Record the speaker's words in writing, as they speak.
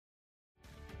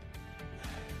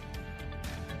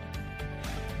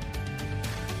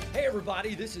Hey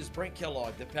everybody, this is Brent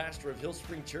Kellogg, the pastor of Hill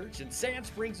Spring Church in Sand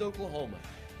Springs, Oklahoma.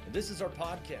 And this is our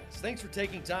podcast. Thanks for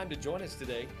taking time to join us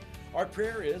today. Our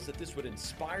prayer is that this would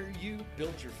inspire you,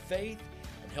 build your faith,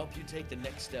 and help you take the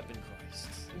next step in Christ.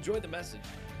 Enjoy the message.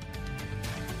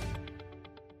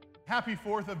 Happy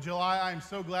 4th of July. I'm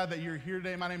so glad that you're here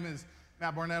today. My name is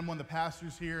Matt Barnett. I'm one of the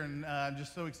pastors here, and I'm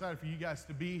just so excited for you guys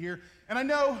to be here. And I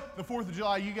know the 4th of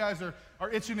July, you guys are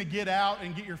itching to get out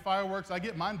and get your fireworks. I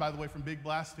get mine, by the way, from Big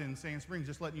Blast in Sand Springs,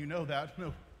 just letting you know that.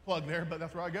 No plug there, but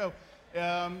that's where I go.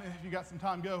 If you got some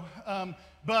time, go.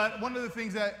 But one of the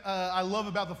things that I love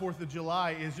about the 4th of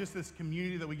July is just this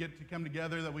community that we get to come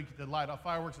together, that we get to light off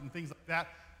fireworks and things like that.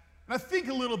 And I think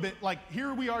a little bit like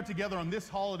here we are together on this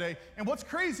holiday. And what's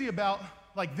crazy about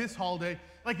like this holiday,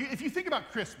 like if you think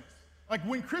about Christmas, like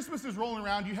when Christmas is rolling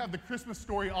around, you have the Christmas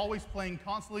Story always playing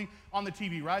constantly on the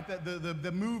TV, right?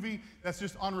 The movie that's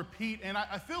just on repeat. And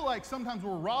I feel like sometimes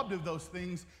we're robbed of those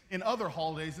things in other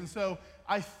holidays. And so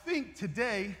I think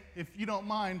today, if you don't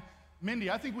mind, Mindy,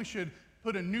 I think we should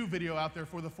put a new video out there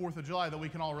for the 4th of July that we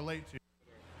can all relate to.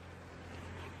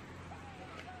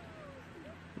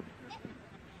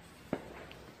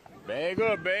 Bag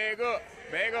up,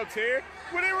 Terry.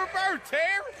 What in reverse,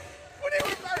 Terry? What in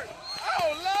reverse?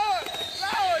 Oh, Lord,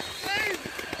 Jesus.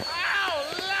 Oh,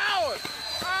 Lord.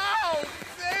 Oh,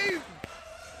 Jesus.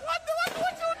 What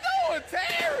you doing,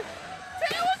 Terry?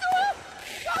 Terry, what you doing?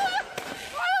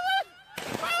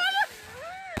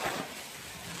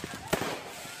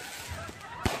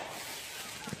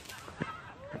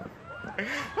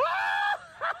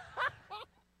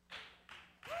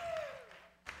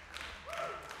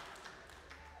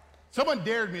 Someone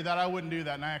dared me that I wouldn't do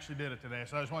that, and I actually did it today.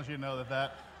 So I just want you to know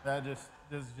that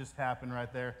just happened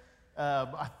right there.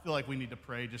 I feel like we need to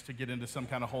pray just to get into some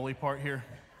kind of holy part here.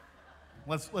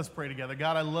 Let's pray together.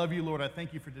 God, I love you, Lord. I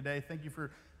thank you for today. Thank you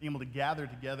for being able to gather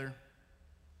together.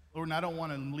 Lord, and I don't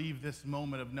want to leave this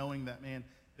moment of knowing that, man,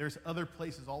 there's other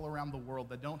places all around the world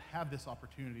that don't have this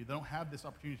opportunity. They don't have this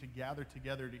opportunity to gather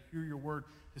together, to hear your word,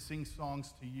 to sing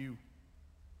songs to you.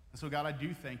 And so, God, I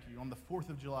do thank you. On the 4th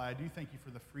of July, I do thank you for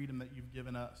the freedom that you've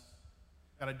given us.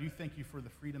 God, I do thank you for the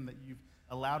freedom that you've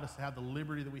allowed us to have, the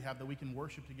liberty that we have, that we can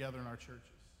worship together in our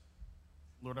churches.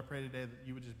 Lord, I pray today that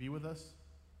you would just be with us.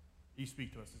 You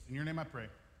speak to us. It's in your name I pray.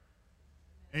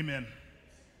 Amen.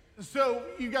 So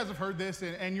you guys have heard this,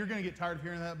 and you're going to get tired of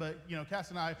hearing that, but, you know,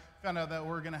 Cass and I found out that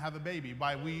we're going to have a baby.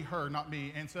 By we, her, not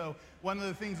me. And so one of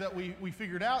the things that we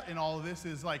figured out in all of this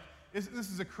is, like, this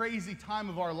is a crazy time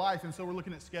of our life, and so we're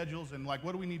looking at schedules and, like,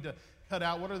 what do we need to cut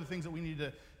out? What are the things that we need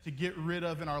to get rid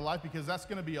of in our life? Because that's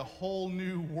going to be a whole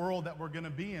new world that we're going to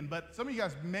be in. But some of you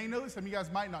guys may know this, some of you guys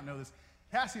might not know this.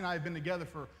 Cassie and I have been together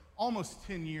for almost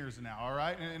 10 years now, all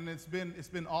right? And it's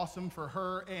been awesome for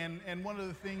her. And one of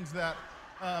the things that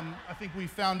I think we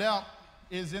found out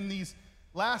is in these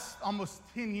last almost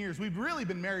 10 years, we've really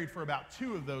been married for about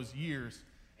 2 of those years.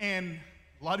 And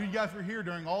a lot of you guys were here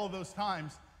during all of those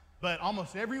times. But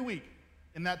almost every week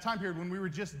in that time period when we were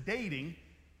just dating,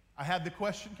 I had the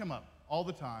question come up all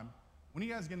the time, when are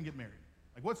you guys going to get married?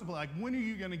 Like, what's the plan? Like, when are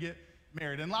you going to get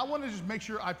married? And I want to just make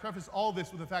sure I preface all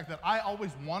this with the fact that I always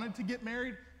wanted to get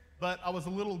married, but I was a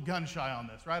little gun shy on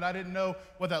this, right? I didn't know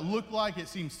what that looked like. It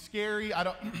seemed scary. I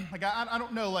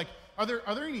don't know. Like, are there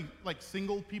any like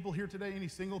single people here today? Any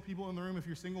single people in the room? If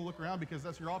you're single, look around because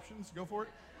that's your options. Go for it.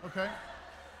 Okay.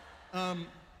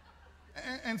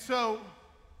 And so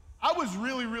I was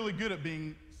really, really good at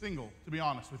being single, to be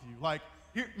honest with you. Like,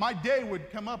 my day would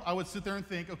come up, I would sit there and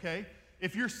think, okay,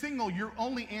 if you're single, you're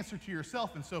only answer to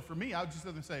yourself. And so for me, I would just sit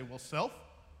there and say, well, self,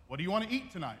 what do you want to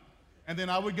eat tonight? And then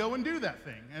I would go and do that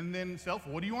thing. And then self,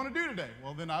 what do you want to do today?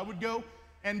 Well, then I would go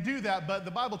and do that. But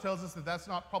the Bible tells us that that's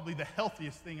not probably the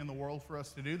healthiest thing in the world for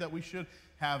us to do, that we should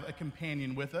have a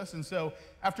companion with us. And so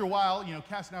after a while, you know,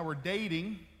 Cass and I were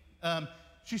dating.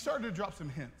 She started to drop some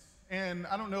hints. And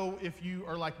I don't know if you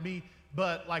are like me,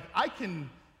 but like I can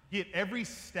get every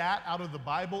stat out of the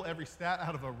Bible, every stat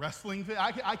out of a wrestling thing.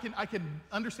 I can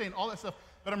understand all that stuff,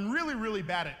 but I'm really, really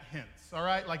bad at hints, all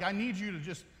right? Like I need you to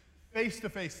just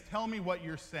face-to-face tell me what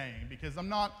you're saying because I'm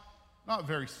not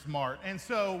very smart. And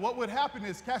so what would happen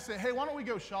is Cass said, hey, why don't we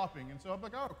go shopping? And so I'm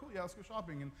like, oh, cool, yeah, let's go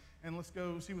shopping and let's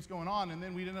go see what's going on. And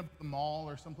then we'd end up at the mall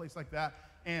or someplace like that.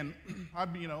 And I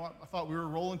thought we were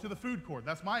rolling to the food court.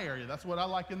 That's my area. That's what I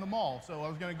like in the mall. So I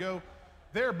was going to go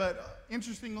there. But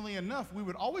interestingly enough, we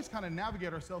would always kind of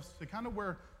navigate ourselves to kind of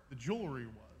where the jewelry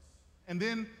was. And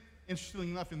then, interestingly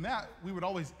enough, in that, we would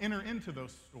always enter into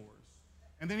those stores.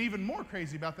 And then even more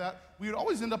crazy about that, we would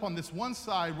always end up on this one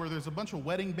side where there's a bunch of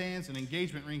wedding bands and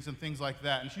engagement rings and things like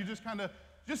that. And she just kind of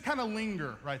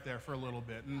linger right there for a little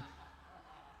bit.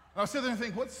 I was sitting there and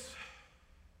think,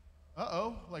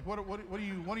 like what are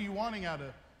you wanting out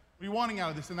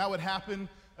of this? And that would happen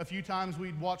a few times.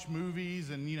 We'd watch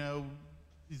movies, and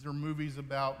these are movies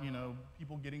about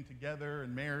people getting together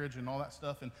and marriage and all that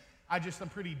stuff. And I'm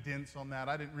pretty dense on that.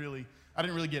 I didn't really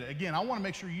get it. Again, I want to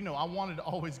make sure I wanted to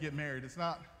always get married.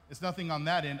 It's nothing on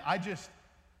that end. I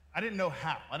didn't know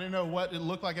how. I didn't know what it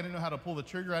looked like. I didn't know how to pull the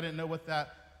trigger. I didn't know what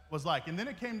that was like. And then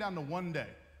it came down to one day,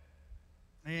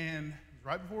 and it was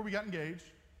right before we got engaged.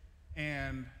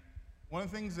 And one of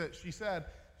the things that she said,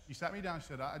 she sat me down and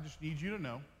said, I just need you to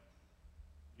know.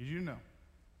 I've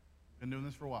been doing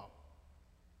this for a while.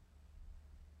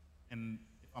 And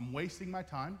if I'm wasting my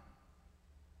time,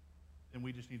 then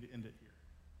we just need to end it here.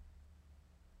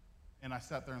 And I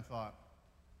sat there and thought,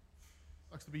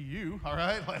 sucks to be you, all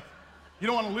right? Like, you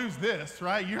don't want to lose this,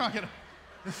 right? You're not going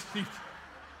to,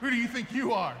 who do you think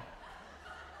you are?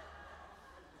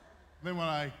 Then when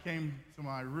I came to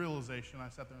my realization, I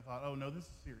sat there and thought, oh no, this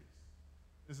is serious.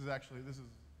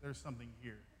 There's something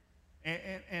here.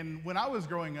 And when I was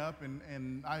growing up,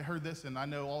 and I heard this, and I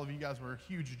know all of you guys were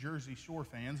huge Jersey Shore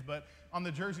fans, but on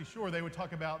the Jersey Shore, they would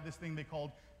talk about this thing they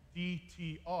called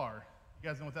DTR. You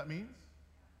guys know what that means?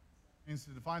 It means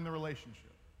to define the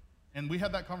relationship. And we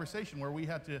had that conversation where we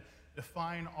had to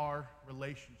define our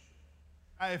relationship.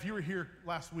 If you were here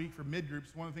last week for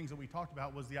mid-groups, one of the things that we talked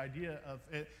about was the idea of,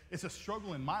 it's a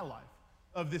struggle in my life,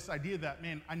 of this idea that,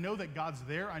 man, I know that God's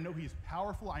there, I know he's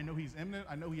powerful, I know he's immanent,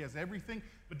 I know he has everything,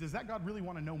 but does that God really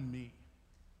want to know me?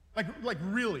 Like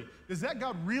really, does that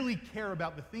God really care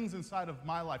about the things inside of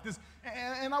my life?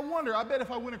 And I wonder, I bet if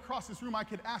I went across this room, I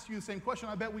could ask you the same question.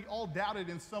 I bet we all doubt it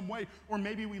in some way, or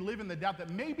maybe we live in the doubt that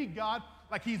maybe God,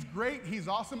 like he's great, he's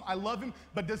awesome, I love him,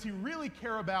 but does he really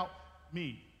care about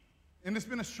me? And it's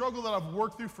been a struggle that I've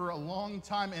worked through for a long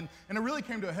time, and it really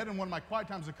came to a head in one of my quiet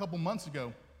times a couple months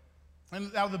ago.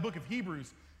 And out of the book of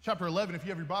Hebrews, chapter 11, if you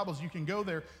have your Bibles, you can go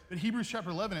there. But Hebrews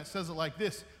chapter 11, it says it like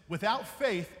this: without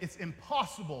faith, it's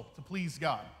impossible to please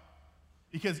God.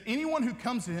 Because anyone who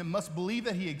comes to him must believe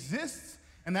that he exists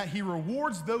and that he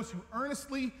rewards those who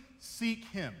earnestly seek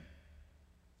him.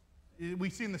 We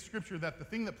see in the scripture that the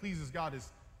thing that pleases God is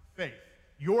faith.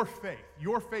 Your faith.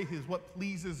 Your faith is what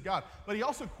pleases God. But he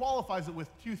also qualifies it with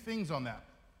two things on that.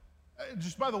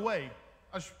 Just by the way,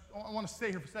 I want to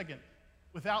stay here for a second.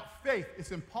 Without faith,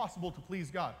 it's impossible to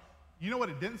please God. You know what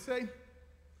it didn't say?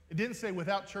 It didn't say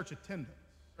without church attendance.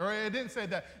 Or it didn't say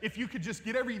that if you could just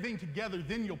get everything together,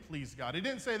 then you'll please God. It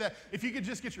didn't say that if you could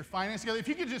just get your finances together, if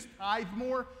you could just tithe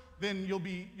more, then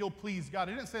you'll please God.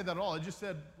 It didn't say that at all. It just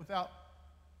said without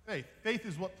faith. Faith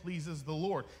is what pleases the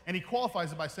Lord. And he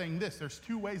qualifies it by saying this: there's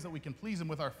two ways that we can please him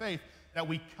with our faith: that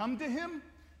we come to him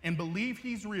and believe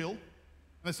he's real. And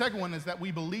the second one is that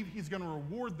we believe he's going to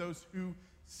reward those who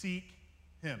seek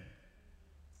him.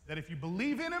 That if you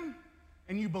believe in him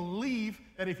and you believe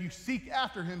that if you seek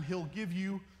after him, he'll give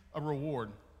you a reward.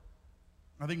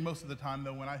 I think most of the time,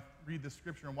 though, when I read this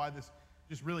scripture, and why this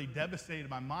just really devastated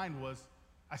my mind, was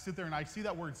I sit there and I see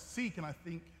that word seek, and I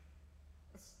think,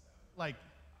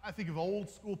 I think of old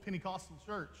school Pentecostal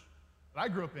church that I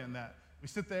grew up in, that we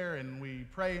sit there and we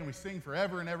pray and we sing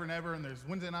forever and ever and ever, and there's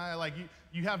Wednesday night,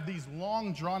 you have these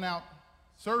long drawn out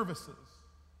services,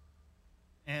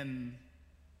 and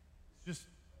it's just,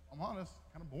 I'm honest,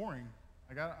 kind of boring.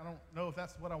 I don't know if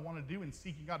that's what I want to do in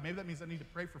seeking God. Maybe that means I need to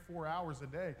pray for 4 hours a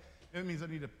day. Maybe it means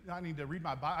I need to read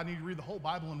my Bible. I need to read the whole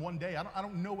Bible in one day. I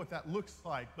don't know what that looks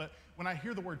like, but when I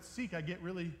hear the word seek, I get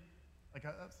really,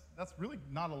 that's really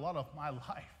not a lot of my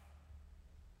life.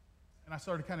 And I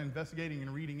started kind of investigating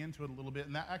and reading into it a little bit,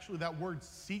 and that word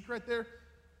seek right there,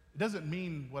 it doesn't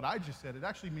mean what I just said. It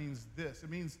actually means this. It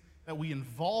means that we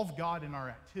involve God in our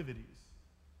activities,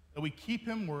 that we keep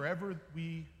him wherever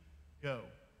we go.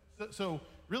 So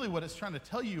really what it's trying to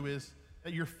tell you is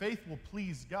that your faith will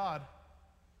please God,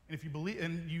 and if you believe,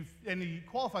 and he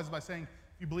qualifies it by saying,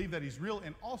 if you believe that he's real,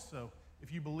 and also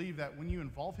if you believe that when you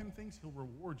involve him in things, he'll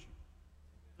reward you.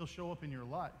 He'll show up in your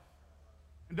life.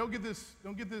 And don't get this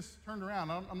turned around.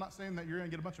 I'm not saying that you're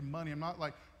going to get a bunch of money. I'm not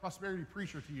like prosperity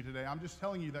preacher to you today. I'm just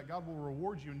telling you that God will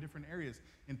reward you in different areas,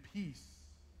 in peace,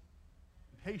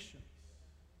 in patience.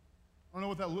 I don't know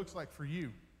what that looks like for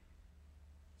you.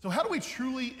 So how do we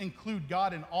truly include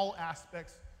God in all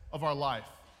aspects of our life?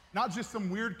 Not just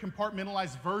some weird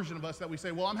compartmentalized version of us that we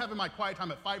say, well, I'm having my quiet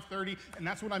time at 5:30, and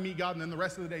that's when I meet God, and then the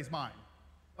rest of the day is mine.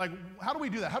 Like, how do we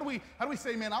do that? How do we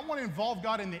say, man, I want to involve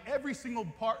God in every single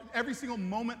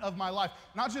moment of my life,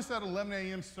 not just at 11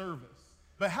 a.m. service,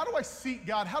 But how do I seek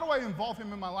God? How do I involve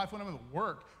him in my life when I'm at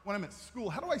work, when I'm at school?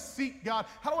 How do I seek God?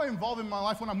 How do I involve him in my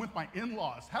life when I'm with my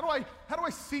in-laws? How do I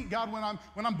seek God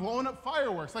when I'm blowing up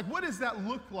fireworks? Like, what does that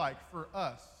look like for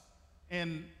us?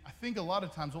 And I think a lot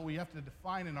of times what we have to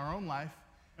define in our own life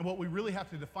and what we really have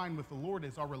to define with the Lord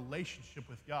is our relationship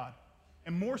with God.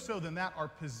 And more so than that, our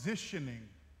positioning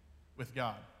with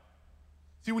God.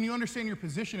 See, when you understand your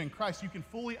position in Christ, you can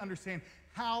fully understand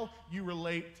how you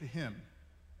relate to him.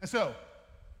 And so,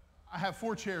 I have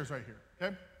 4 chairs right here,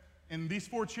 okay? And these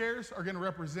 4 chairs are going to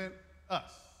represent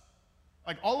us.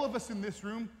 Like all of us in this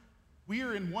room, we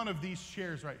are in one of these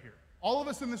chairs right here. All of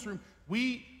us in this room,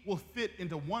 we will fit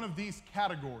into one of these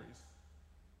categories.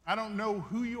 I don't know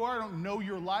who you are, I don't know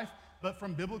your life, but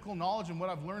from biblical knowledge and what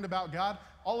I've learned about God,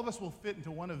 all of us will fit into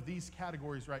one of these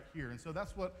categories right here. And so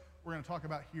that's what we're going to talk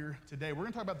about here today. We're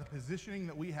going to talk about the positioning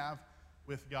that we have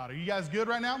with God. Are you guys good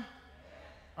right now?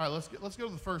 All right, let's go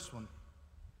to the first one.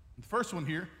 The first one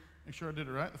here, make sure I did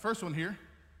it right. The first one here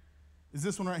is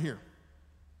this one right here.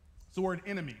 It's the word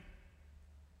enemy.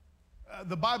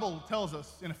 The Bible tells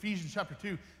us in Ephesians chapter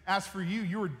 2, as for you,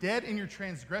 you were dead in your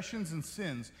transgressions and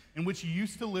sins, in which you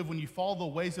used to live when you followed the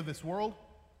ways of this world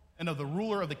and of the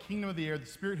ruler of the kingdom of the air, the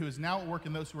spirit who is now at work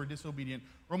in those who are disobedient.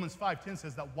 Romans 5:10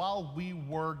 says that while we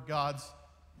were God's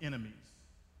enemies.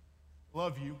 I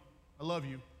love you.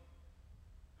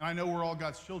 And I know we're all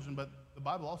God's children, but the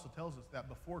Bible also tells us that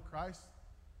before Christ,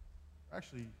 we're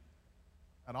actually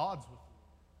at odds with the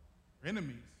Lord. We're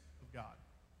enemies of God.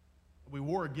 We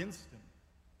war against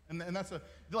him. And that's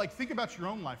think about your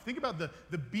own life. Think about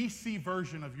the BC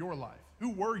version of your life. Who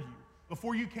were you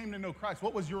before you came to know Christ?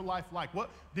 What was your life like?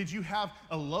 Did you have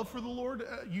a love for the Lord?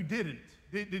 You didn't.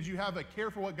 Did you have a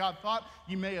care for what God thought?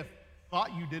 You may have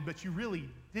thought you did, but you really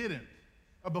didn't.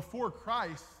 Before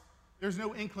Christ, there's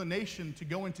no inclination to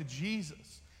go into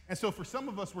Jesus. And so for some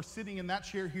of us, we're sitting in that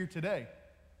chair here today.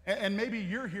 And maybe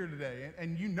you're here today,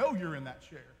 and you know you're in that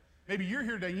chair. Maybe you're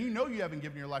here today and you know you haven't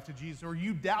given your life to Jesus, or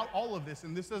you doubt all of this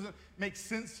and this doesn't make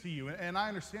sense to you. And I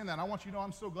understand that. I want you to know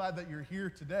I'm so glad that you're here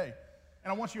today.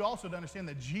 And I want you also to understand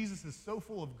that Jesus is so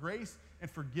full of grace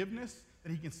and forgiveness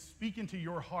that he can speak into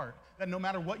your heart. That no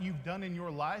matter what you've done in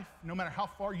your life, no matter how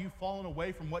far you've fallen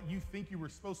away from what you think you were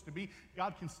supposed to be,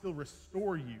 God can still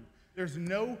restore you. There's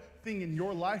no thing in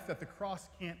your life that the cross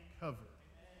can't cover.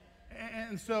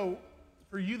 And so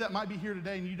for you that might be here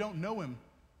today and you don't know him,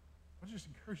 I just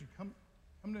encourage you,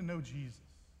 come to know Jesus.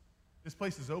 This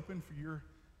place is open for your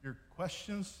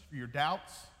questions, for your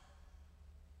doubts.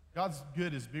 God's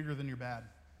good is bigger than your bad.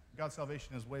 God's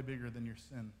salvation is way bigger than your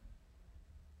sin.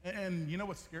 And you know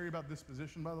what's scary about this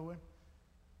position, by the way?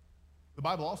 The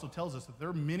Bible also tells us that there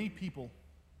are many people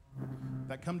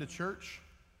that come to church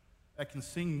that can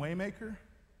sing Waymaker,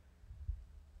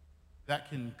 that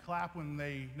can clap when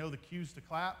they know the cues to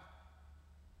clap,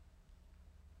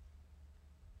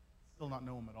 still not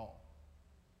know him at all.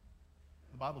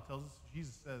 The Bible tells us,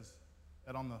 Jesus says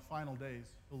that on the final days,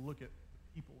 he'll look at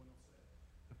the people and he'll say,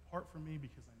 depart from me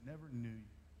because I never knew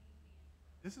you.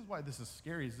 This is why this is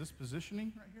scary, is this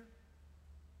positioning right here?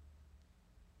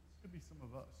 This could be some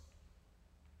of us.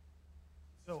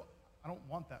 So I don't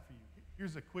want that for you.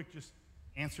 Here's a quick just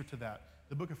answer to that.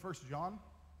 The book of 1 John,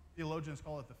 theologians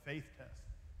call it the faith test.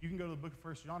 You can go to the book of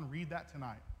 1 John, read that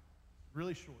tonight. It's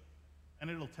really short. And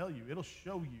it'll tell you, it'll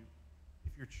show you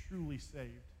if you're truly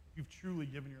saved, if you've truly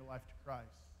given your life to Christ.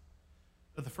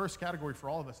 But the first category for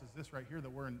all of us is this right here,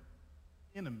 that we're an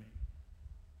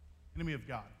enemy of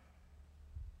God.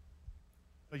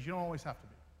 But you don't always have to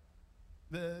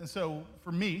be. So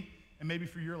for me, and maybe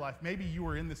for your life, maybe you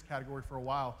were in this category for a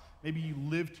while. Maybe you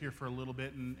lived here for a little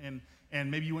bit, and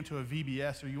maybe you went to a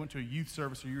VBS, or you went to a youth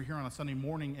service, or you were here on a Sunday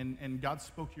morning, and God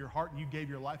spoke to your heart, and you gave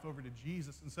your life over to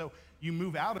Jesus. And so you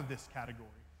move out of this category.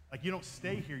 Like, you don't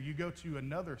stay here. You go to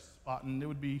another spot, and it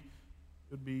would be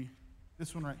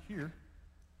this one right here,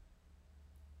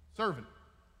 servant.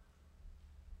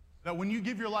 That when you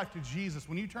give your life to Jesus,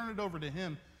 when you turn it over to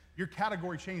him, your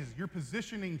category changes, your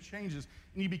positioning changes,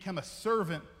 and you become a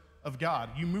servant of God.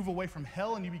 You move away from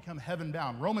hell and you become heaven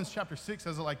bound. Romans chapter 6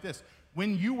 says it like this: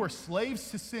 when you were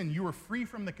slaves to sin, you were free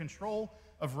from the control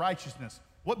of righteousness.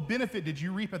 What benefit did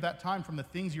you reap at that time from the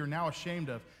things you're now ashamed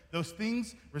of? Those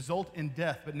things result in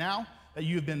death. But now that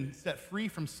you have been set free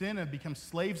from sin and become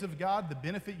slaves of God, the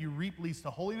benefit you reap leads to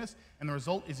holiness, and the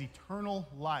result is eternal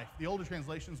life. The older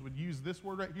translations would use this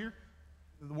word right here,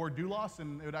 the word doulos,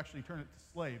 and they would actually turn it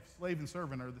to slave. Slave and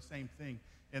servant are the same thing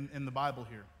in the Bible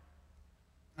here.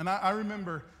 And I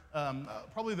remember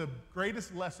probably the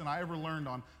greatest lesson I ever learned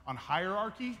on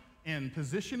hierarchy and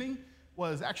positioning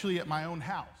was actually at my own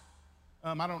house.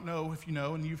 I don't know if you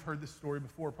know, and you've heard this story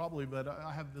before probably, but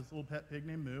I have this little pet pig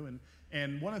named Moo,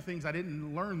 and one of the things, I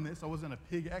didn't learn this, I wasn't a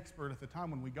pig expert at the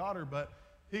time when we got her, but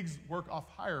pigs work off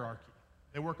hierarchy.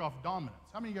 They work off dominance.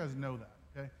 How many of you guys know that,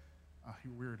 okay? Oh,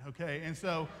 you're weird, okay. And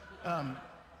so,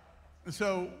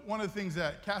 one of the things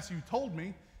that Cassie told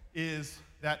me is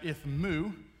that if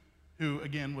Moo, who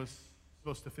again was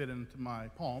supposed to fit into my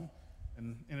palm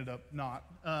and ended up not,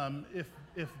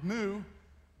 if Moo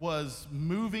was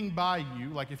moving by you,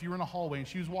 like if you were in a hallway and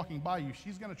she was walking by you,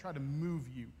 she's gonna try to move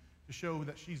you to show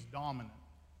that she's dominant.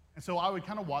 And so I would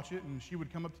kind of watch it, and she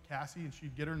would come up to Cassie, and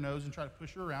she'd get her nose and try to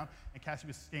push her around, and Cassie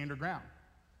would stand her ground.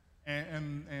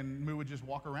 And Moo would just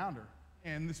walk around her.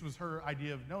 And this was her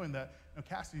idea of knowing that,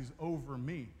 Cassie's over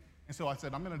me. And so I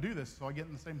said, I'm gonna do this. So I get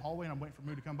in the same hallway, and I'm waiting for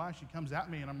Moo to come by. She comes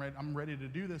at me, and I'm ready to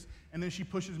do this. And then she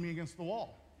pushes me against the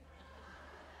wall.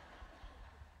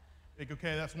 Like,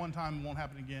 okay, that's one time, it won't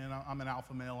happen again. I'm an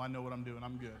alpha male, I know what I'm doing,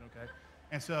 I'm good, okay?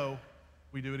 And so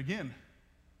we do it again.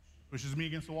 Pushes me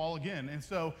against the wall again. And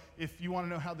so if you want to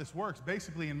know how this works,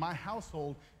 basically in my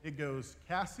household, it goes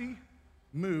Cassie,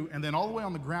 Moo, and then all the way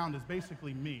on the ground is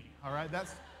basically me, all right?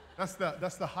 That's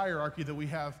the hierarchy that we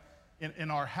have in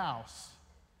our house.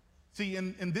 See,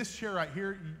 in this chair right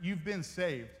here, you've been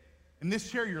saved. In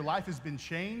this chair, your life has been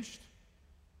changed.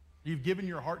 You've given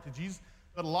your heart to Jesus.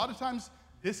 But a lot of times,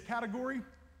 this category,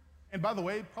 and by the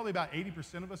way, probably about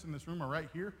 80% of us in this room are right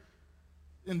here.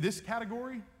 In this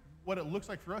category, what it looks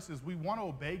like for us is we want to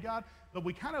obey God, but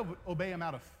we kind of obey him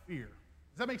out of fear.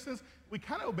 Does that make sense? We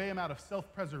kind of obey him out of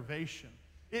self-preservation.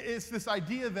 It's this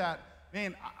idea that,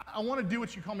 man, I want to do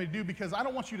what you call me to do because I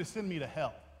don't want you to send me to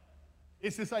hell.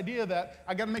 It's this idea that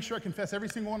I got to make sure I confess every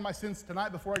single one of my sins tonight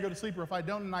before I go to sleep, or if I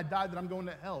don't and I die, that I'm going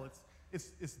to hell.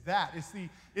 It's that.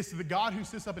 It's the God who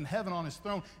sits up in heaven on his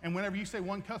throne, and whenever you say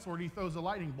one cuss word, he throws a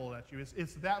lightning bolt at you.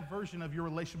 It's that version of your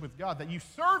relationship with God, that you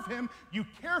serve him, you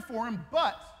care for him,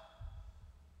 but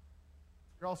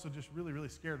you're also just really, really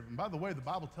scared of him. By the way, the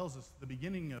Bible tells us the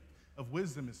beginning of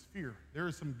wisdom is fear. There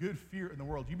is some good fear in the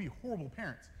world. You'd be horrible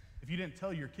parents if you didn't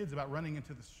tell your kids about running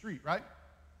into the street, right?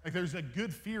 Like there's a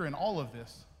good fear in all of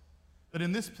this. But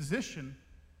in this position,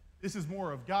 this is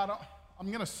more of, God, I'm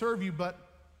going to serve you, but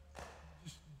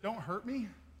just don't hurt me.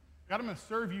 God, I'm going to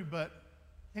serve you, but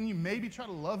can you maybe try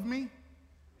to love me?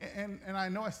 And I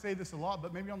know I say this a lot,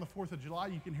 but maybe on the 4th of July,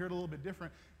 you can hear it a little bit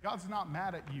different. God's not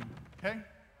mad at you, okay?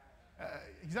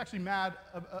 He's actually mad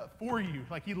for you.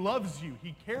 Like he loves you.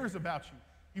 He cares about you.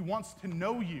 He wants to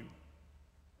know you.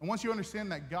 And once you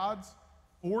understand that God's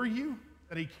for you,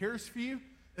 that he cares for you,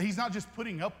 that he's not just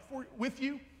putting up with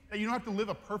you, that you don't have to live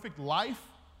a perfect life,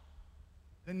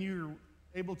 then you're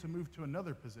able to move to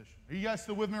another position. Are you guys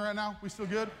still with me right now? We still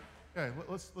good? Okay,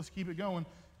 let's keep it going.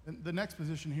 The next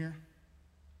position here,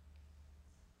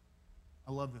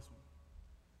 I love this one.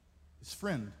 It's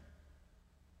friend.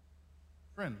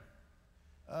 Friend.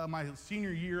 My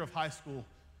senior year of high school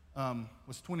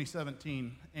was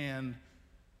 2017, and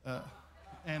it's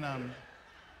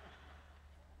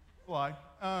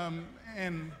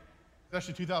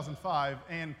actually 2005.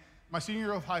 And my senior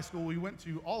year of high school, we went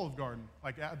to Olive Garden.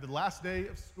 Like at the last day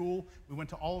of school, we went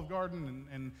to Olive Garden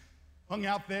and hung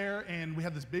out there, and we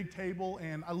had this big table.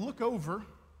 And I look over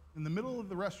in the middle of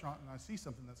the restaurant, and I see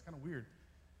something that's kind of weird.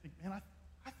 I think, man,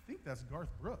 I think that's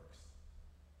Garth Brooks.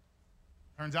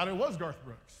 Turns out it was Garth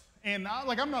Brooks. And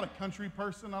I'm not a country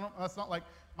person. That's not like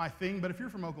my thing. But if you're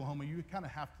from Oklahoma, you kind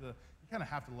of have to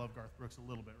love Garth Brooks a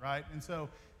little bit, right? And so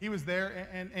he was there.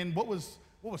 And what was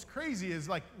crazy is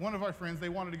like one of our friends, they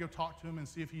wanted to go talk to him and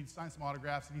see if he'd sign some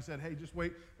autographs. And he said, hey, just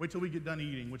wait till we get done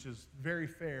eating, which is very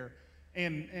fair.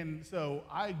 And so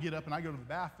I get up and I go to the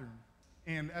bathroom.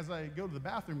 And as I go to the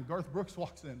bathroom, Garth Brooks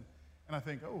walks in. And I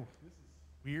think, oh, this is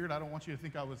weird. I don't want you to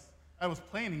think I was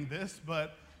planning this,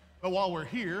 but while we're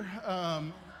here, so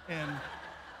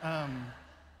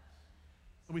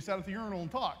we sat at the urinal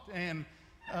and talked. And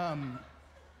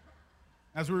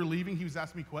as we were leaving, he was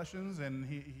asking me questions, and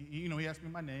he asked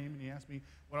me my name, and he asked me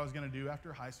what I was going to do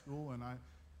after high school, and I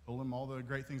told him all the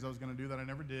great things I was going to do that I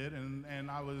never did,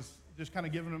 and I was just kind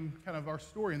of giving him kind of our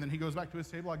story. And then he goes back to his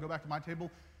table, I go back to my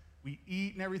table, we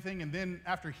eat and everything, and then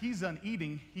after he's done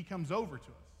eating, he comes over to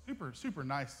us. Super, super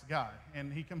nice guy.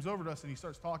 And he comes over to us and he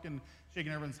starts talking,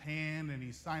 shaking everyone's hand, and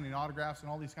he's signing autographs and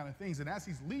all these kind of things. And as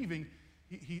he's leaving,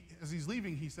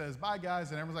 he says, bye, guys.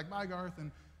 And everyone's like, bye, Garth.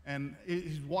 And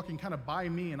he's walking kind of by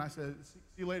me. And I said, see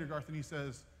you later, Garth. And he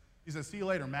says, see you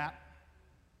later, Matt.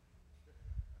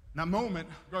 In that moment,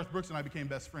 Garth Brooks and I became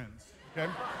best friends, okay?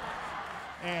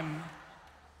 And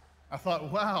I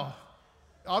thought, wow.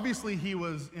 Obviously, he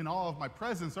was in awe of my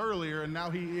presence earlier, and now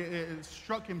it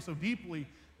struck him so deeply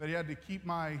that he had to keep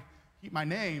my keep my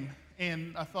name.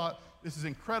 And I thought, this is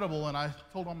incredible. And I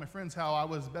told all my friends how I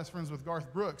was best friends with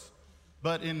Garth Brooks.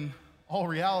 But in all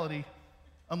reality,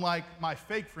 unlike my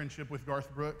fake friendship with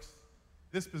Garth Brooks,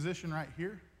 this position right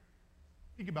here,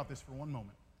 think about this for one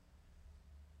moment.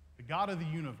 The God of the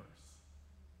universe,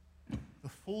 the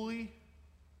fully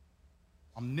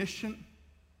omniscient,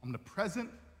 omnipresent,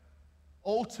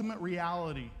 ultimate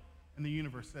reality in the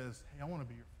universe says, hey, I want to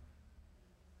be your friend.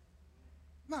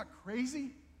 Isn't that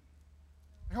crazy?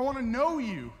 Like, I want to know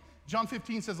you. John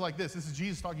 15 says like this is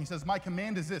Jesus talking. He says, my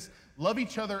command is this, love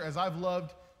each other as I've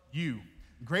loved you.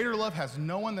 Greater love has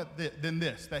no one than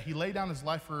this, that he laid down his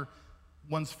life for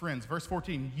one's friends. Verse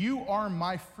 14, you are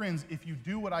my friends if you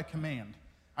do what I command.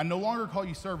 I no longer call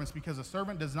you servants because a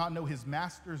servant does not know his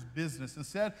master's business.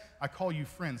 Instead, I call you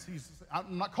friends.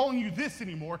 I'm not calling you this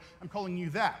anymore. I'm calling you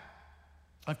that.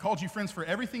 I've called you friends for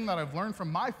everything that I've learned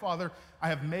from my Father I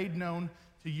have made known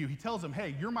to you. He tells them,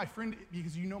 hey, you're my friend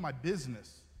because you know my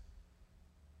business.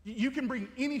 You can bring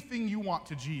anything you want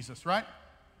to Jesus, right?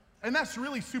 And that's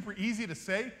really super easy to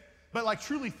say, but like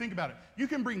truly think about it. You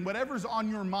can bring whatever's on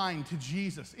your mind to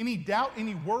Jesus. Any doubt,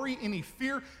 any worry, any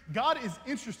fear. God is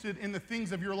interested in the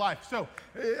things of your life. So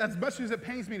as much as it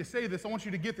pains me to say this, I want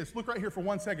you to get this. Look right here for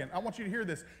 1 second. I want you to hear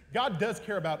this. God does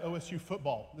care about OSU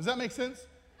football. Does that make sense?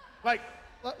 Like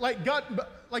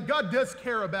God does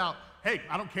care about, hey,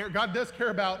 I don't care. God does care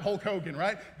about Hulk Hogan,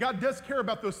 right? God does care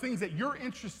about those things that you're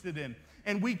interested in.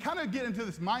 And we kind of get into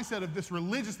this mindset of this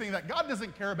religious thing that God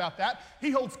doesn't care about that. He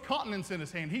holds continents in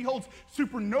his hand. He holds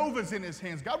supernovas in his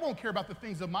hands. God won't care about the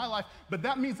things of my life, but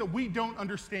that means that we don't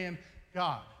understand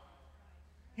God.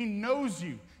 He knows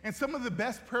you. And some of the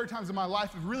best prayer times of my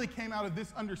life have really came out of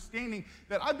this understanding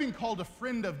that I've been called a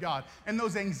friend of God. And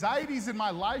those anxieties in my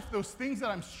life, those things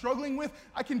that I'm struggling with,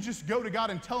 I can just go to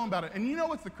God and tell him about it. And you know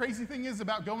what the crazy thing is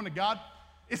about going to God?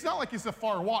 It's not like it's a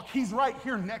far walk. He's right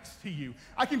here next to you.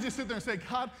 I can just sit there and say,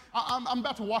 God, I'm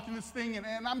about to walk in this thing,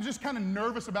 and I'm just kind of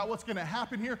nervous about what's going to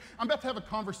happen here. I'm about to have a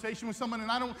conversation with someone, and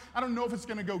I don't know if it's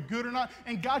going to go good or not.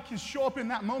 And God can show up in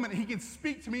that moment, and he can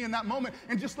speak to me in that moment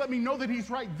and just let me know that he's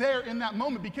right there in that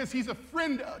moment because he's a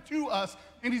friend to us,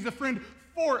 and he's a friend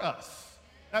for us.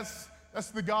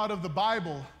 That's the God of the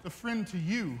Bible, the friend to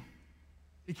you.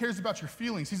 He cares about your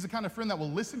feelings. He's the kind of friend that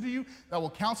will listen to you, that will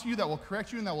counsel you, that will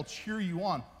correct you, and that will cheer you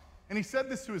on. And he said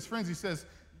this to his friends. He says,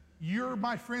 you're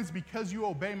my friends because you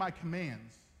obey my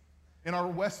commands. In our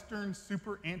Western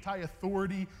super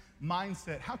anti-authority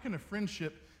mindset, how can a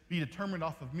friendship be determined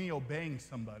off of me obeying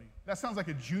somebody? That sounds like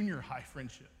a junior high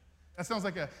friendship. That sounds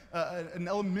like an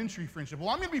elementary friendship. Well,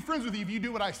 I'm going to be friends with you if you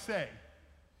do what I say.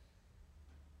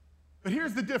 But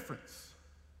here's the difference.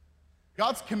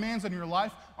 God's commands on your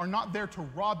life are not there to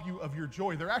rob you of your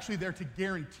joy. They're actually there to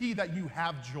guarantee that you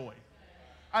have joy.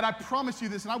 And I promise you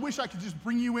this, and I wish I could just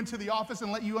bring you into the office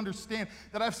and let you understand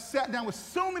that I've sat down with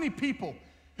so many people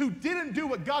who didn't do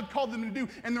what God called them to do,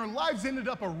 and their lives ended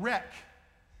up a wreck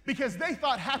because they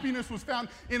thought happiness was found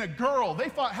in a girl. They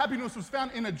thought happiness was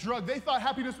found in a drug. They thought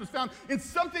happiness was found in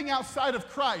something outside of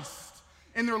Christ,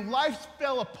 and their lives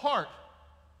fell apart.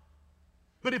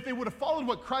 But if they would have followed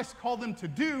what Christ called them to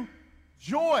do,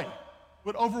 joy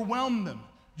would overwhelm them.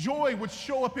 Joy would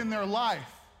show up in their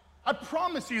life. I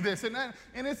promise you this, and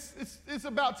it's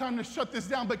about time to shut this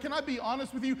down, but can I be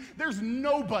honest with you? There's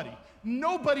nobody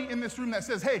in this room that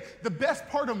says, hey, the best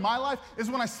part of my life is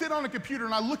when I sit on a computer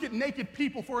and I look at naked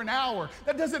people for an hour.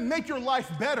 That doesn't make your life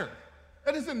better.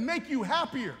 That doesn't make you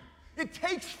happier. It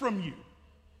takes from you.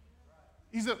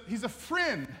 He's a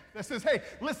friend that says, hey,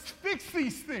 let's fix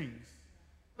these things.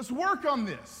 Let's work on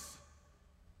this.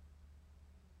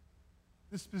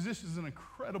 This position is an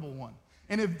incredible one.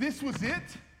 And if this was it,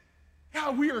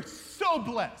 God, we are so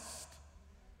blessed.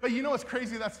 But you know what's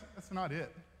crazy? That's not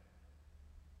it.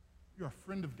 You're a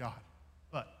friend of God.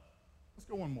 But let's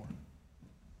go one more.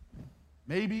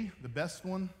 Maybe the best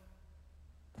one,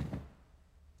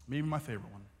 maybe my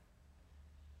favorite one.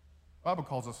 The Bible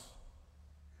calls us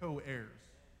co-heirs.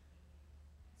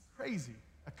 It's crazy,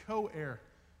 a co-heir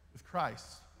with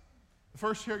Christ. The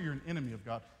first chair, you're an enemy of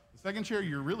God. The second chair,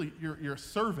 you're a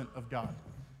servant of God,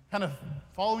 kind of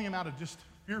following him out of just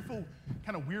fearful,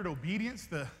 kind of weird obedience.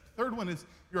 The third one is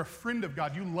you're a friend of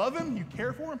God. You love him, you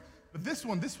care for him, but this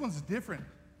one's different.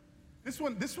 This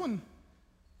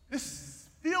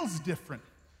feels different.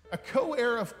 A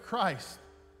co-heir of Christ.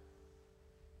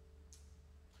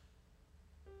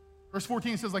 Verse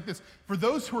 14 says like this, for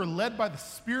those who are led by the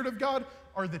Spirit of God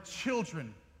are the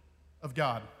children of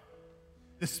God.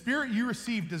 The Spirit you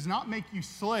received does not make you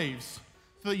slaves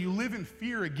so that you live in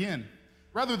fear again.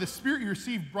 Rather, the Spirit you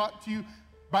received brought to you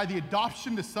by the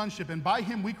adoption to sonship, and by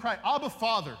him we cry, Abba,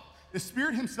 Father. The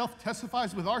Spirit himself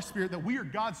testifies with our spirit that we are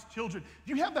God's children.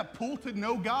 Do you have that pull to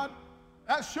know God?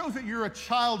 That shows that you're a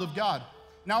child of God.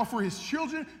 Now, if we're his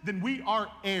children, then we are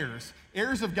heirs,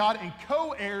 heirs of God and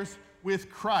co-heirs with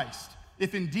Christ,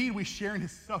 if indeed we share in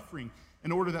his suffering,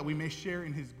 in order that we may share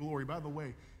in his glory. By the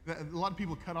way, a lot of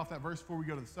people cut off that verse before we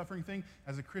go to the suffering thing.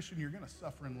 As a Christian, you're going to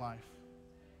suffer in life.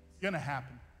 It's going to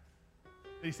happen.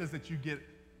 But he says that you get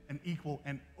an equal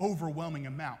and overwhelming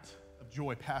amount of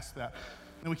joy past that.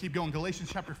 Then we keep going. Galatians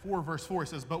chapter 4, verse 4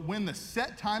 says, but when the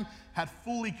set time had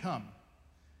fully come,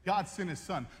 God sent his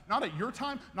son. Not at your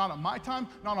time, not at my time,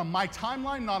 not on my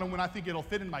timeline, not on when I think it'll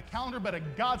fit in my calendar, but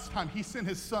at God's time, he sent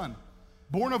his son,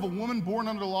 born of a woman, born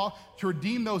under law, to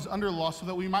redeem those under law so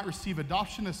that we might receive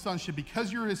adoption as sonship.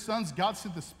 Because you're his sons, God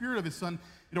sent the Spirit of his son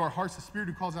into our hearts, the Spirit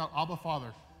who calls out, Abba,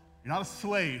 Father. You're not a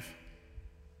slave,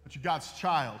 but you're God's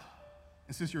child.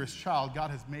 And since you're his child, God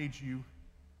has made you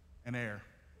an heir.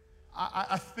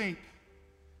 I think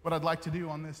what I'd like to do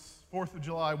on this 4th of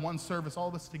July, one service,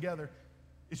 all this together,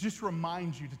 is just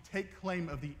remind you to take claim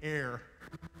of the heir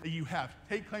that you have.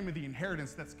 Take claim of the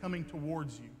inheritance that's coming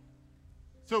towards you.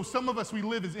 So some of us, we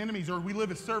live as enemies or we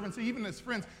live as servants, even as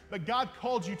friends, but God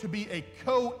called you to be a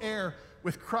co-heir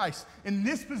with Christ. In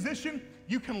this position,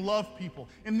 you can love people.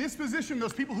 In this position,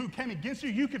 those people who came against you,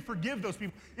 you can forgive those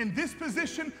people. In this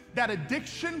position, that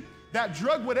addiction, that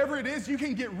drug, whatever it is, you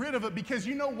can get rid of it because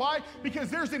you know why? Because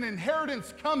there's an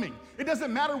inheritance coming. It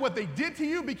doesn't matter what they did to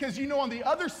you because you know on the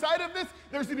other side of this,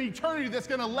 there's an eternity that's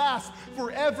going to last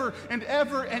forever and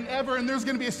ever and ever. And there's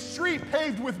going to be a street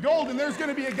paved with gold. And there's going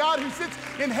to be a God who sits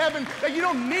in heaven that you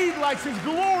don't need lights. His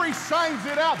glory shines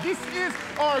it out. This is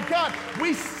our God.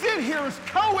 We sit here as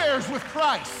co-heirs with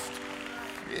Christ.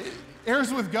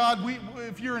 Heirs with God,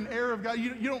 if you're an heir of God,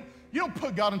 you don't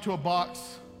put God into a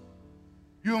box.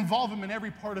 You involve him in every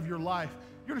part of your life.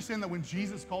 You understand that when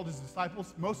Jesus called his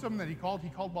disciples, most of them that he called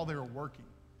while they were working.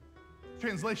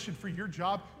 Translation, for your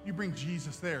job, you bring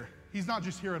Jesus there. He's not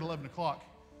just here at 11 o'clock.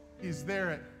 He's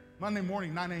there at Monday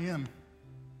morning, 9 a.m.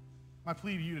 My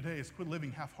plea to you today is quit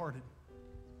living half-hearted.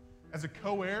 As a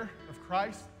co-heir of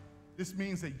Christ, this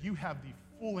means that you have the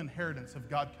full inheritance of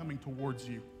God coming towards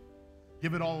you.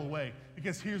 Give it all away.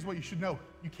 Because here's what you should know.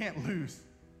 You can't lose.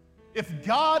 If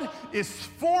God is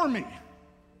for me,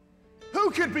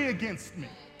 who could be against me?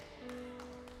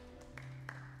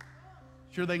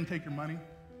 Sure, they can take your money.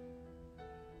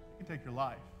 They can take your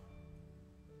life.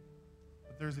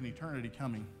 But there's an eternity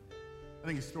coming. I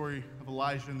think a story of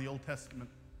Elijah in the Old Testament.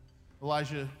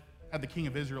 Elijah had the king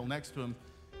of Israel next to him,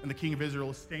 and the king of Israel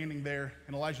is standing there,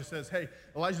 and Elijah says, hey,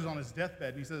 Elijah's on his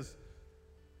deathbed, and he says,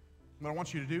 what I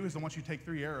want you to do is I want you to take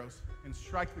 3 arrows and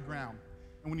strike the ground.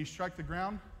 And when you strike the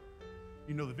ground,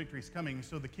 you know the victory's coming. And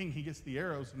so the king, he gets the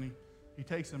arrows, and he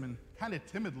takes them, and kind of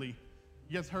timidly,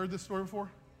 you guys heard this story before?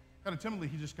 Kind of timidly,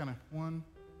 he just kind of 1,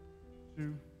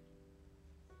 2,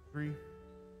 3. And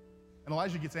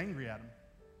Elijah gets angry at him.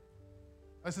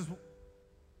 I says,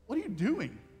 what are you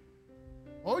doing?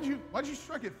 Why'd you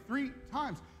strike it 3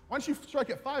 times? Why don't you strike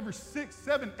it 5 or 6,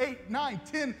 7, 8, 9,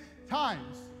 10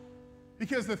 times?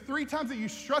 Because the 3 times that you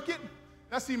struck it,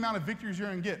 that's the amount of victories you're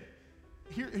going to get.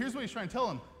 Here's what he's trying to tell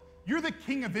him. You're the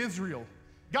king of Israel.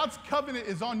 God's covenant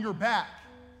is on your back.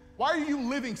 Why are you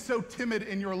living so timid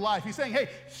in your life? He's saying, hey,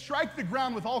 strike the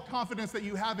ground with all confidence that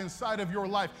you have inside of your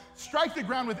life. Strike the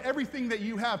ground with everything that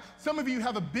you have. Some of you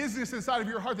have a business inside of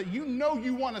your heart that you know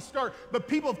you want to start, but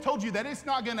people have told you that it's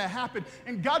not going to happen.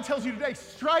 And God tells you today,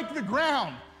 strike the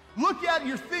ground. Look at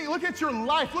your thing, look at your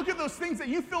life, look at those things that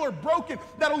you feel are broken,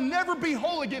 that'll never be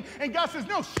whole again. And God says,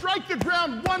 no, strike the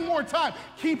ground one more time.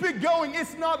 Keep it going.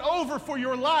 It's not over for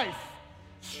your life.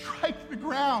 Strike the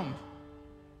ground.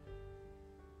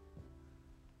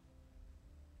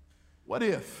 What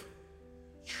if,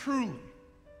 truly,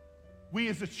 we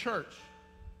as a church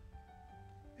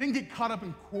didn't get caught up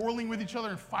in quarreling with each other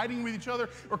and fighting with each other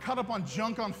or caught up on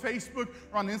junk on Facebook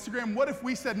or on Instagram? What if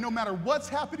we said, no matter what's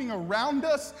happening around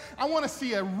us, I want to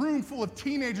see a room full of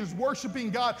teenagers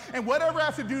worshiping God, and whatever I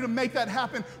have to do to make that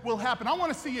happen will happen. I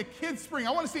want to see a kids spring.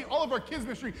 I want to see all of our kids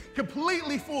ministry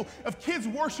completely full of kids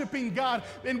worshiping God,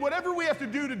 and whatever we have to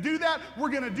do that,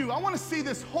 we're going to do. I want to see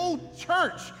this whole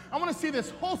church. I want to see this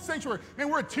whole sanctuary. Man,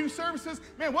 we're at 2 services.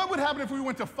 Man, what would happen if we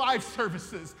went to 5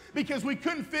 services? Because we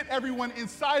couldn't fit everyone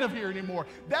inside of here anymore.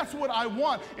 That's what I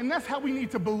want, and that's how we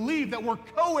need to believe that we're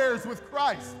co-heirs with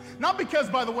Christ. Not because,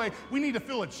 by the way, we need to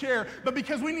fill a chair, but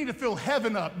because we need to fill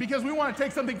heaven up, because we want to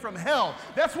take something from hell.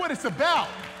 That's what it's about.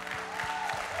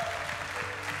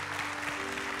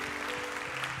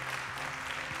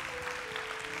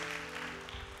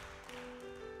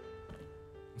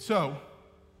 So,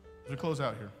 as we close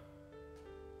out here,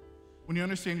 When you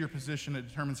understand your position, it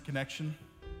determines connection,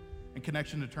 and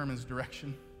connection determines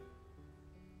direction.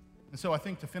 And so I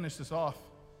think to finish this off,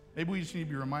 maybe we just need to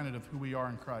be reminded of who we are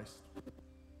in Christ.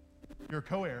 You're a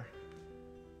co-heir.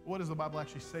 What does the Bible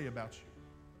actually say about you?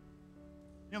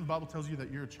 You know, the Bible tells you that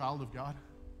you're a child of God,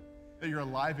 that you're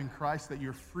alive in Christ, that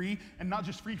you're free, and not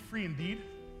just free, free indeed.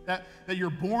 That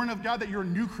you're born of God, that you're a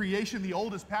new creation. The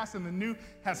old is past and the new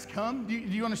has come. Do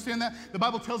you understand that? The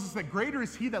Bible tells us that greater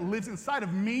is he that lives inside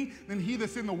of me than he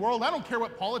that's in the world. I don't care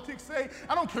what politics say.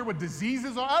 I don't care what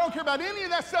diseases are. I don't care about any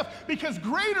of that stuff, because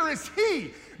greater is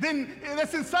he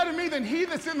that's inside of me than he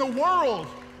that's in the world.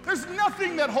 There's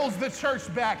nothing that holds the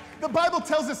church back. The Bible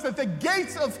tells us that the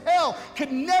gates of hell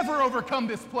could never overcome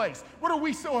this place. What are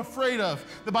we so afraid of?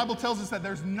 The Bible tells us that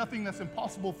there's nothing that's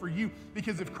impossible for you,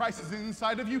 because if Christ is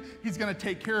inside of you, he's going to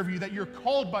take care of you, that you're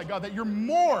called by God, that you're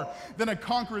more than a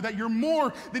conqueror, that you're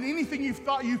more than anything you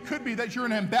thought you could be, that you're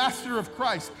an ambassador of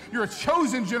Christ. You're a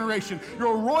chosen generation.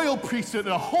 You're a royal priesthood,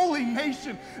 a holy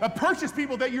nation, a purchased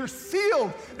people, that you're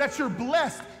sealed, that you're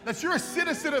blessed, that you're a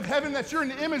citizen of heaven, that you're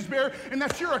an image bearer, and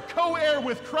that you're a co-heir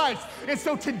with Christ. And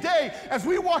so today, as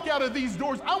we walk out of these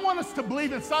doors, I want us to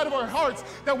believe inside of our hearts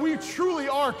that we truly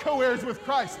are co-heirs with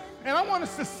Christ. And I want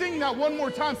us to sing that one more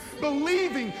time,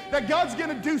 believing that God's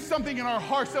going to do something in our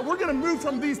hearts, that we're going to move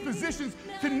from these positions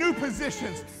to new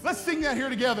positions. Let's sing that here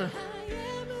together.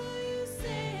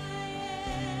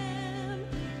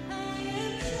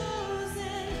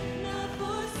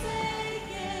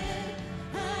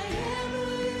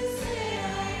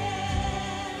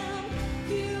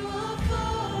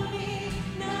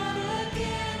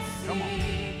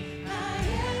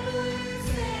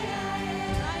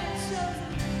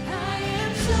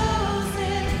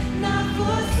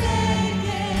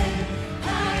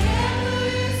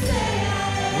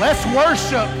 Let's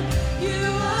worship.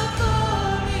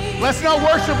 Let's not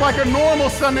worship like a normal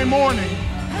Sunday morning.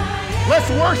 Let's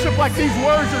worship like these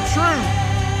words are true.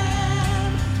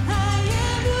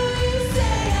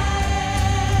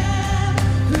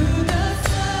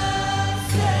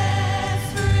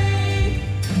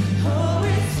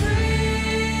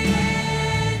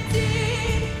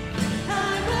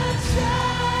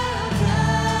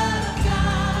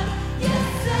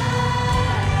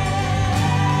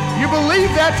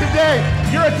 Believe that today.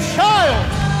 You're a child.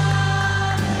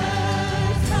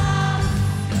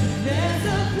 There's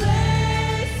a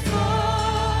place for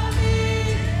me.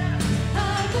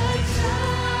 I'm a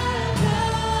child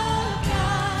of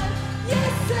God.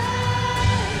 Yes, I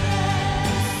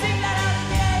am. Sing that out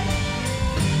again.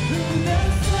 Who the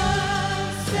Son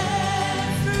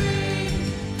sets free.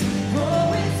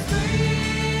 Oh, it's free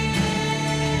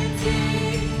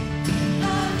indeed.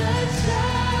 I'm a child.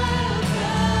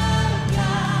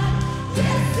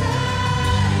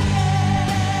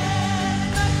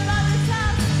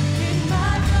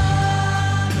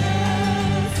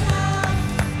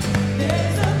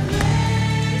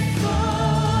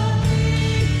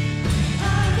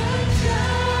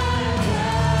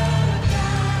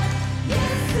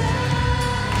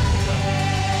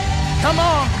 Come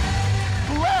on,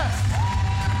 blessed,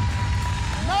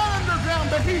 not underground,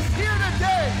 but he's here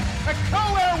today, a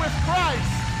co-heir with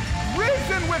Christ,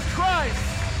 risen with Christ,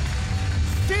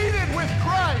 seated with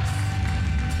Christ.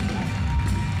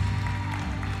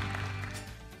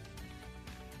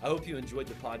 I hope you enjoyed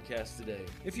the podcast today.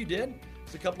 If you did,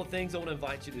 there's a couple of things I want to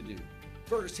invite you to do.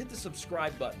 First, hit the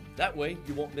subscribe button. That way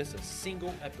you won't miss a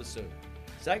single episode.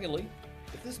 Secondly,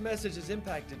 if this message has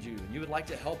impacted you and you would like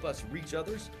to help us reach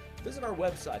others, visit our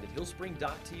website at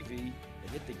hillspring.tv and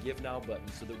hit the Give Now button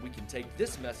so that we can take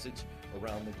this message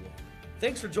around the globe.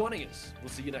 Thanks for joining us. We'll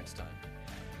see you next time.